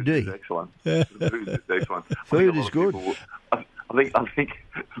 F-double-O-D. Excellent. The booze is excellent. Food is good. I think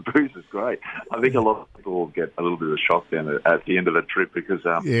the booze is great. I think a lot of people will get a little bit of a shock down at the end of the trip because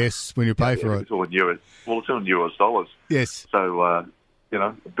yes, when you pay for it. It's all in US. Well, it's all in US dollars. Yes. So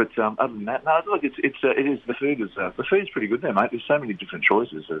but other than that, no. Look, it is the food is pretty good there, mate. There's so many different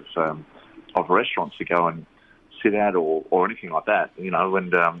choices of restaurants to go and sit at or anything like that. And you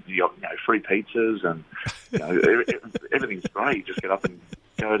got free pizzas and everything's great. You just get up and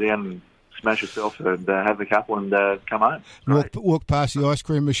go down and smash yourself and have a couple and come home. Walk past the ice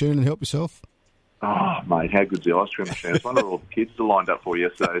cream machine and help yourself. Oh, mate, how good's the ice cream machine? It's one of all the kids that lined up for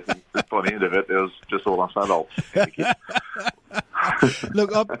yesterday. By the end of it, there was just all us adults.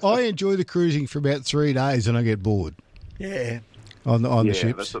 Look, I enjoy the cruising for about 3 days and I get bored. Yeah. On the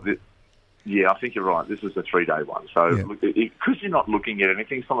ships. Yeah, I think you're right. This is a 3-day one. So, because you're not looking at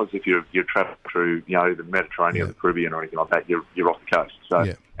anything, sometimes if you're traveling through, the Mediterranean, the Caribbean, or anything like that, you're off the coast.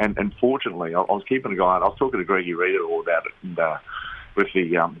 So, and fortunately, I was keeping a guy, and I was talking to Greggy Reader all about it, and with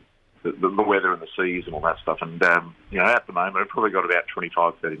the weather and the seas and all that stuff. And at the moment, we've probably got about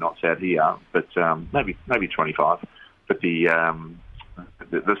 25, 30 knots out here, but maybe 25. But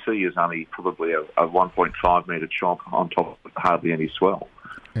the sea is only probably a 1.5 metre chop on top of hardly any swell.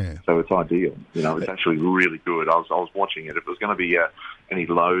 Yeah. So it's ideal. It's actually really good. I was watching it. If there was going to be any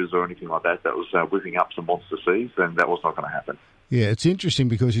lows or anything like that was whipping up some monster seas, then that was not going to happen. Yeah, it's interesting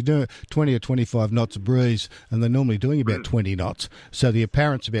because you do 20 or 25 knots of breeze, and they're normally doing about 20 knots, so the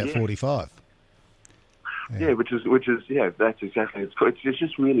apparent's about 45. Yeah, which is that's exactly. It's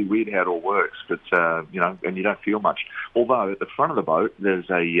just really weird how it all works, but and you don't feel much. Although at the front of the boat, there's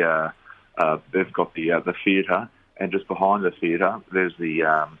they've got the theatre. And just behind the theatre, there's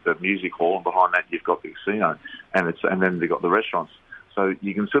the music hall, and behind that you've got the casino, and then they've got the restaurants. So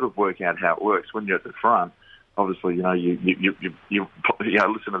you can sort of work out how it works. When you're at the front, obviously, you listen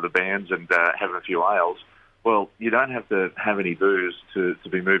to the bands and having a few ales. Well, you don't have to have any booze to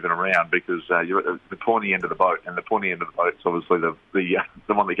be moving around because you're at the pointy end of the boat, and the pointy end of the boat is obviously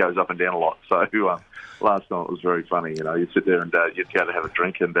the one that goes up and down a lot. So last night it was very funny. You'd sit there and you'd go to have a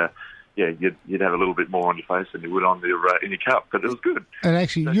drink and. You'd have a little bit more on your face than you would on in your cup, but it was good. And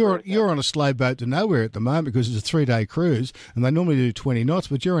actually, you're on a slow boat to nowhere at the moment because it's a 3-day cruise, and they normally do 20 knots,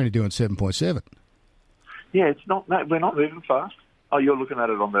 but you're only doing 7.7. Yeah, it's not. No, we're not moving fast. Oh, you're looking at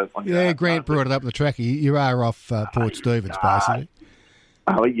it on your Grant brought it up the track. You are off Port Stephens, basically.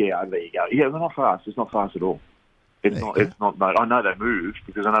 Oh yeah, there you go. Yeah, they're not fast. It's not fast at all. It's not. I know they move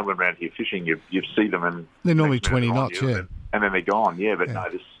because I know when around here fishing, you see them and they're normally 20 knots, and then they're gone. Yeah, but no,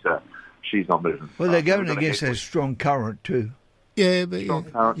 this. She's not moving. Well, they're going against a strong current too. Yeah, but strong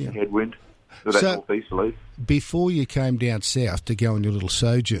current, headwind. So northeasterly. Before you came down south to go on your little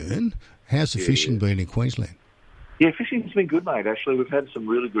sojourn, how's the fishing been in Queensland? Yeah, fishing's been good, mate. Actually, we've had some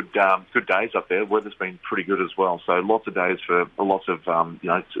really good days up there. Weather's been pretty good as well. So lots of days for lots of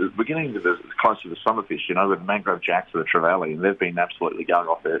we're getting close to the summer fish. With the mangrove jacks of the Trevally, and they've been absolutely going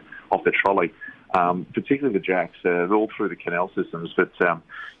off their trolley. Particularly the jacks, they're all through the canal systems, but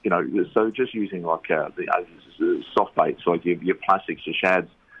so just using like the soft baits, like your plastics, your shads,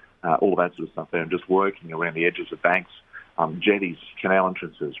 all that sort of stuff there, and just working around the edges of banks, jetties, canal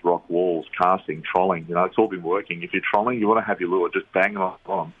entrances, rock walls, casting, trolling. It's all been working. If you're trolling, you want to have your lure just banging on the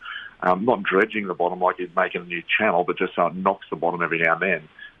bottom, not dredging the bottom like you're making a new channel, but just so it knocks the bottom every now and then.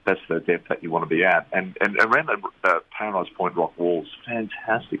 That's the depth that you want to be at. And around the Paradise Point rock walls,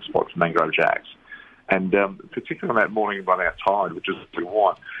 fantastic spot for mangrove jacks. And particularly on that morning run out tide, which is what we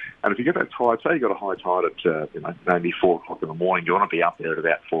want. And if you get that tide, say you got a high tide at maybe 4 o'clock in the morning, you want to be up there at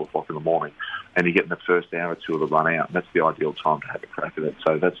about 4 o'clock in the morning, and you're getting the first hour or two of the run out. And that's the ideal time to have a crack at it.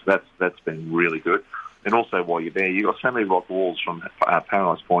 So that's been really good. And also while you're there, you've got so many rock walls from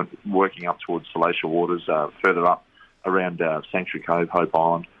Paradise Point working up towards Salacia Waters, further up around Sanctuary Cove, Hope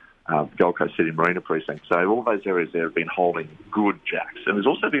Island, Gold Coast City Marina Precinct. So all those areas there have been holding good jacks. And there's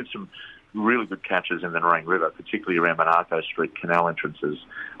also been some really good catches in the Narang River, particularly around Monaco Street canal entrances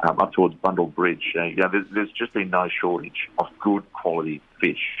up towards Bundle Bridge. There's just been no shortage of good quality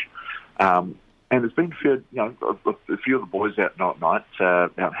fish. And there's been a few of the boys out night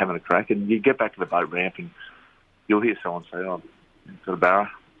out having a crack, and you get back to the boat ramp and you'll hear someone say, "Oh, got a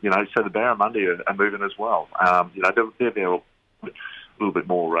barra." So the barramundi are moving as well. They're a little bit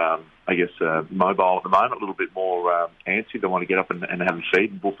more, mobile at the moment, a little bit more antsy. They want to get up and have a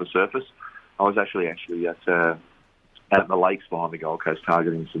feed and buff the surface. I was actually at the lakes behind the Gold Coast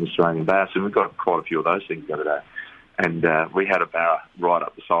targeting some Australian bass, and we've got quite a few of those things the other day. And we had a barra right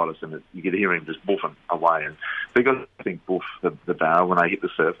up beside us, and you could hear him just buffing away. And they've got to buff the barra when they hit the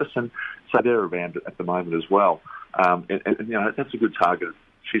surface, and so they're around at the moment as well. And that's a good target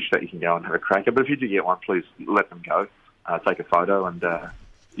fish that you can go and have a crack at. But if you do get one, please let them go. Take a photo, and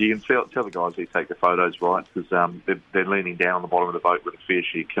you can tell the guys who take the photos right, because they're leaning down on the bottom of the boat with the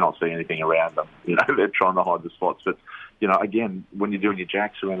fish. You cannot see anything around them. They're trying to hide the spots. But again, when you're doing your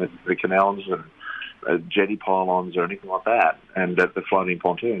jacks around the canals and jetty pylons or anything like that, and the floating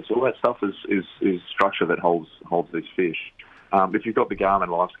pontoons, all that stuff is structure that holds these fish. If you've got the Garmin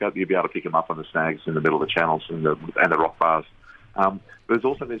LiveScope, you'll be able to pick them up on the snags in the middle of the channels and the rock bars. There's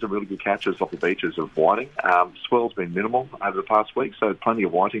some really good catches off the beaches of whiting. Swell's been minimal over the past week, so plenty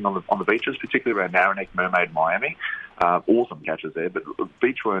of whiting on the beaches, particularly around Narranac, Mermaid, Miami. Awesome catches there, but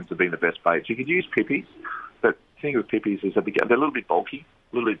beach worms have been the best baits. You could use pippies, but the thing with pippies is that they're a little bit bulky.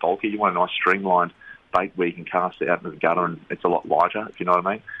 You want a nice streamlined bait where you can cast it out into the gutter, and it's a lot lighter, if you know what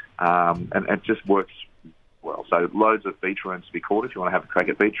I mean. And it just works well. So loads of beach worms to be caught if you want to have a crack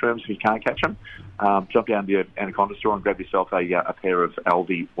at beach worms. If you can't catch them, jump down to your Anaconda store and grab yourself a pair of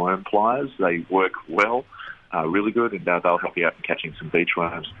Aldi worm pliers. They work well, really good, and they'll help you out in catching some beach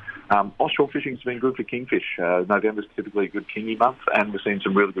worms. Offshore fishing's been good for kingfish. November's typically a good kingy month, and we're seeing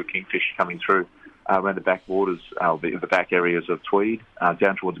some really good kingfish coming through around the back waters, the back areas of Tweed,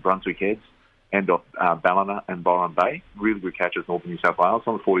 down towards Brunswick Heads, end off Ballina and Byron Bay. Really good catches north of New South Wales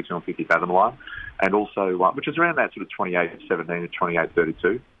on the 42 and 50 fathom line, and also which is around that sort of 28.17 to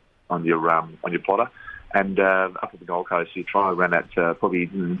 28.32 on your plotter. And up at the Gold Coast, you try around that probably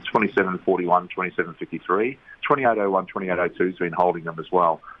 27.41, 27.53, 28.01, 28.02 has been holding them as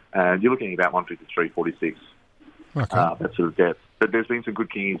well. And you're looking at about 153.46. Okay. That sort of depth. But there's been some good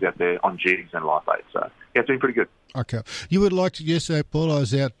kingies out there on jigs and live bait, so yeah, it's been pretty good. Okay. You would like to, yesterday, Paul, I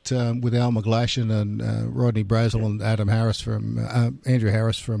was out with Al McGlashan and Rodney Brazel and Andrew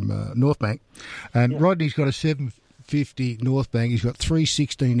Harris from Northbank, and Rodney's got a 750 Northbank. He's got 3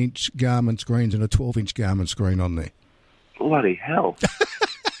 16-inch Garmin screens and a 12-inch Garmin screen on there. Bloody hell.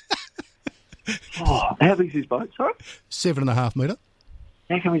 How big is his boat, sorry? 7.5 metre.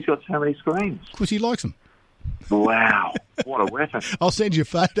 How come he's got so many screens? Because he likes them. Wow, what a weapon. I'll send you a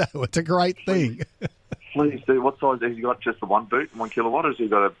photo. It's a great thing. Please do. What size has he got? Just the one boot, 1 kilowatt, or has he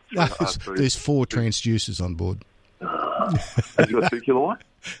got there's 4 transducers on board. Has he got 2 kilowatt?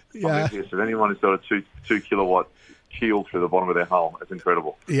 Yeah. If anyone has got a 2 kilowatt keel through the bottom of their hull, it's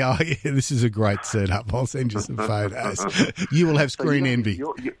incredible. Yeah, this is a great setup. I'll send you some photos. You will have screen envy.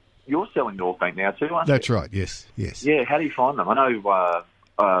 You're selling Northbank now too, aren't you? That's right, yes. Yeah, how do you find them? I know,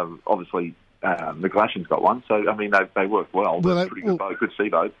 obviously, McGlashan's got one, so I mean they work well. They're pretty good boat, good sea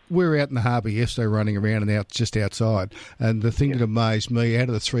boat. We were out in the harbour yesterday, running around and just outside, and the thing that amazed me, out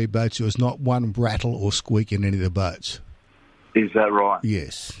of the 3 boats, there was not one rattle or squeak in any of the boats. Is that right?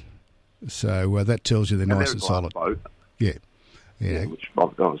 Yes. So that tells you they're nice and solid. Boat. Yeah, which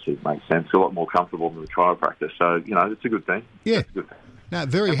obviously makes sense. A lot more comfortable than the chiropractor, so it's a good thing. Yeah, it's a good thing. No,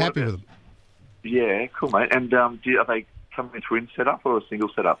 very happy with them. Yeah, cool, mate. And are they come in twin setup or a single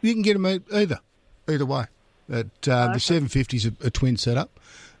setup? You can get them either way. The 750's a twin setup.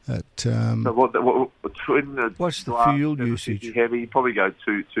 So what twin? What's the fuel usage? Heavy, you probably go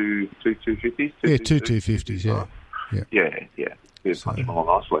two 250s. Yeah, two 250s. Yeah. It's much more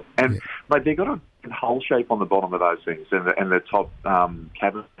nicely. And mate, they've got a hull shape on the bottom of those things, and the top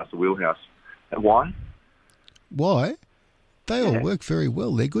cabin house, the wheelhouse. And why? Why? They all work very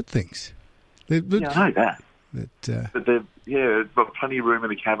well. They're good things. I know that. But they've got plenty of room in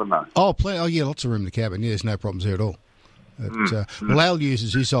the cabin, though. Oh, yeah, lots of room in the cabin. Yeah, there's no problems there at all. Well, Al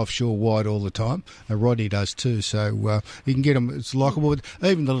uses his offshore wide all the time, and Rodney does too, so you can get them, it's lockable.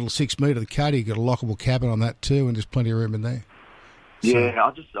 Even the little 6 metre cutter, you've got a lockable cabin on that too, and there's plenty of room in there. Yeah,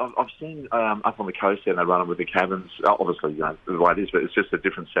 I've seen up on the coast there, and they run them with the cabins. Obviously, the way it is, but it's just a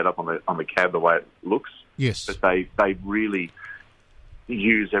different setup on the cab, the way it looks. Yes. But they really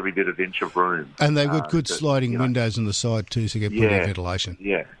use every bit of inch of room. And they've got good sliding windows on the side too, so you get plenty of ventilation.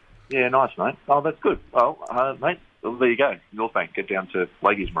 Yeah, nice, mate. Oh, that's good. Well, mate, well, there you go. North Bank, get down to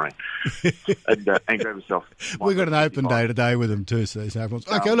Lakey's Marine and grab yourself. We've got an open day today with them too, so there's no problems.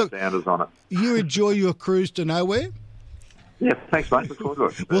 Okay, look, Sounders on it. You enjoy your cruise to nowhere? Yeah, thanks, mate. Look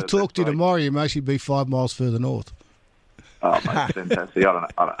forward to it. We'll talk to you tomorrow. You may actually be 5 miles further north. Oh, mate, fantastic. I don't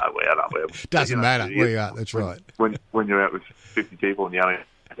know where. Doesn't matter where you are, that's right. When you're out with 50 people and you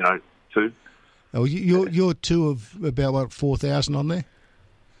only, 2. Oh, you're 2 of about, 4,000 on there?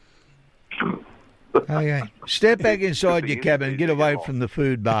 Okay. Step back inside your cabin. Get away from the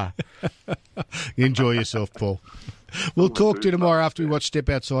food bar. Enjoy yourself, Paul. We'll talk to you tomorrow after we watch Step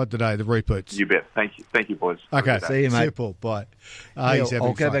Outside today, the repeats. You bet. Thank you, boys. Okay. See you, mate. See you, Paul. Bye.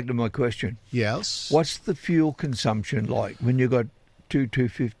 I'll go back to my question. Yes. What's the fuel consumption like when you've got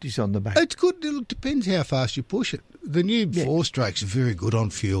 250s on the back? It's good. It depends how fast you push it. The new 4-strokes are very good on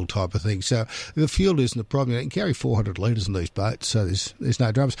fuel type of thing. So the fuel isn't the problem. You can carry 400 litres in these boats, so there's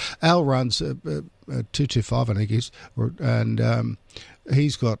no dramas. Al runs 225, I think he is, and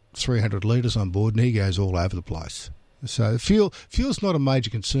he's got 300 litres on board, and he goes all over the place. So fuel's not a major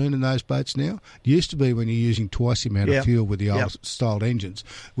concern in those boats now. It used to be when you're using twice the amount of fuel with the old styled engines.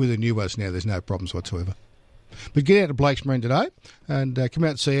 With the new ones now, there's no problems whatsoever. But get out to Blake's Marine today and come out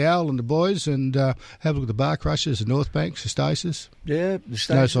and see Al and the boys and have a look at the Bar Crushers, the North Banks, the Stasis. Yeah, the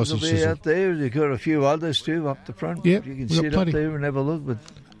Stasis will be out there. You've got a few others too up the front. Yep, you can sit up there and have a look with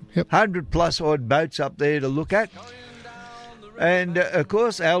 100+ odd boats up there to look at. And, of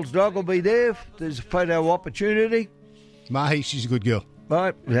course, Al's dog will be there. There's a photo opportunity. Mahi, she's a good girl.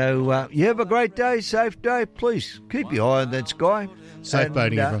 Right, so you have a great day, safe day. Please keep your eye on that sky. Safe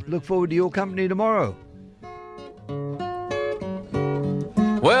boating, everyone. Look forward to your company tomorrow.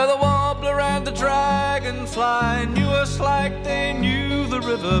 Where the warbler and the dragonfly knew us like they knew the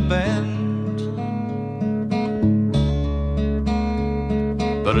river bend.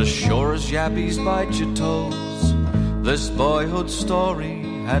 But as sure as yappies bite your toes, this boyhood story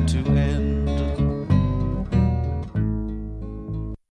had to end.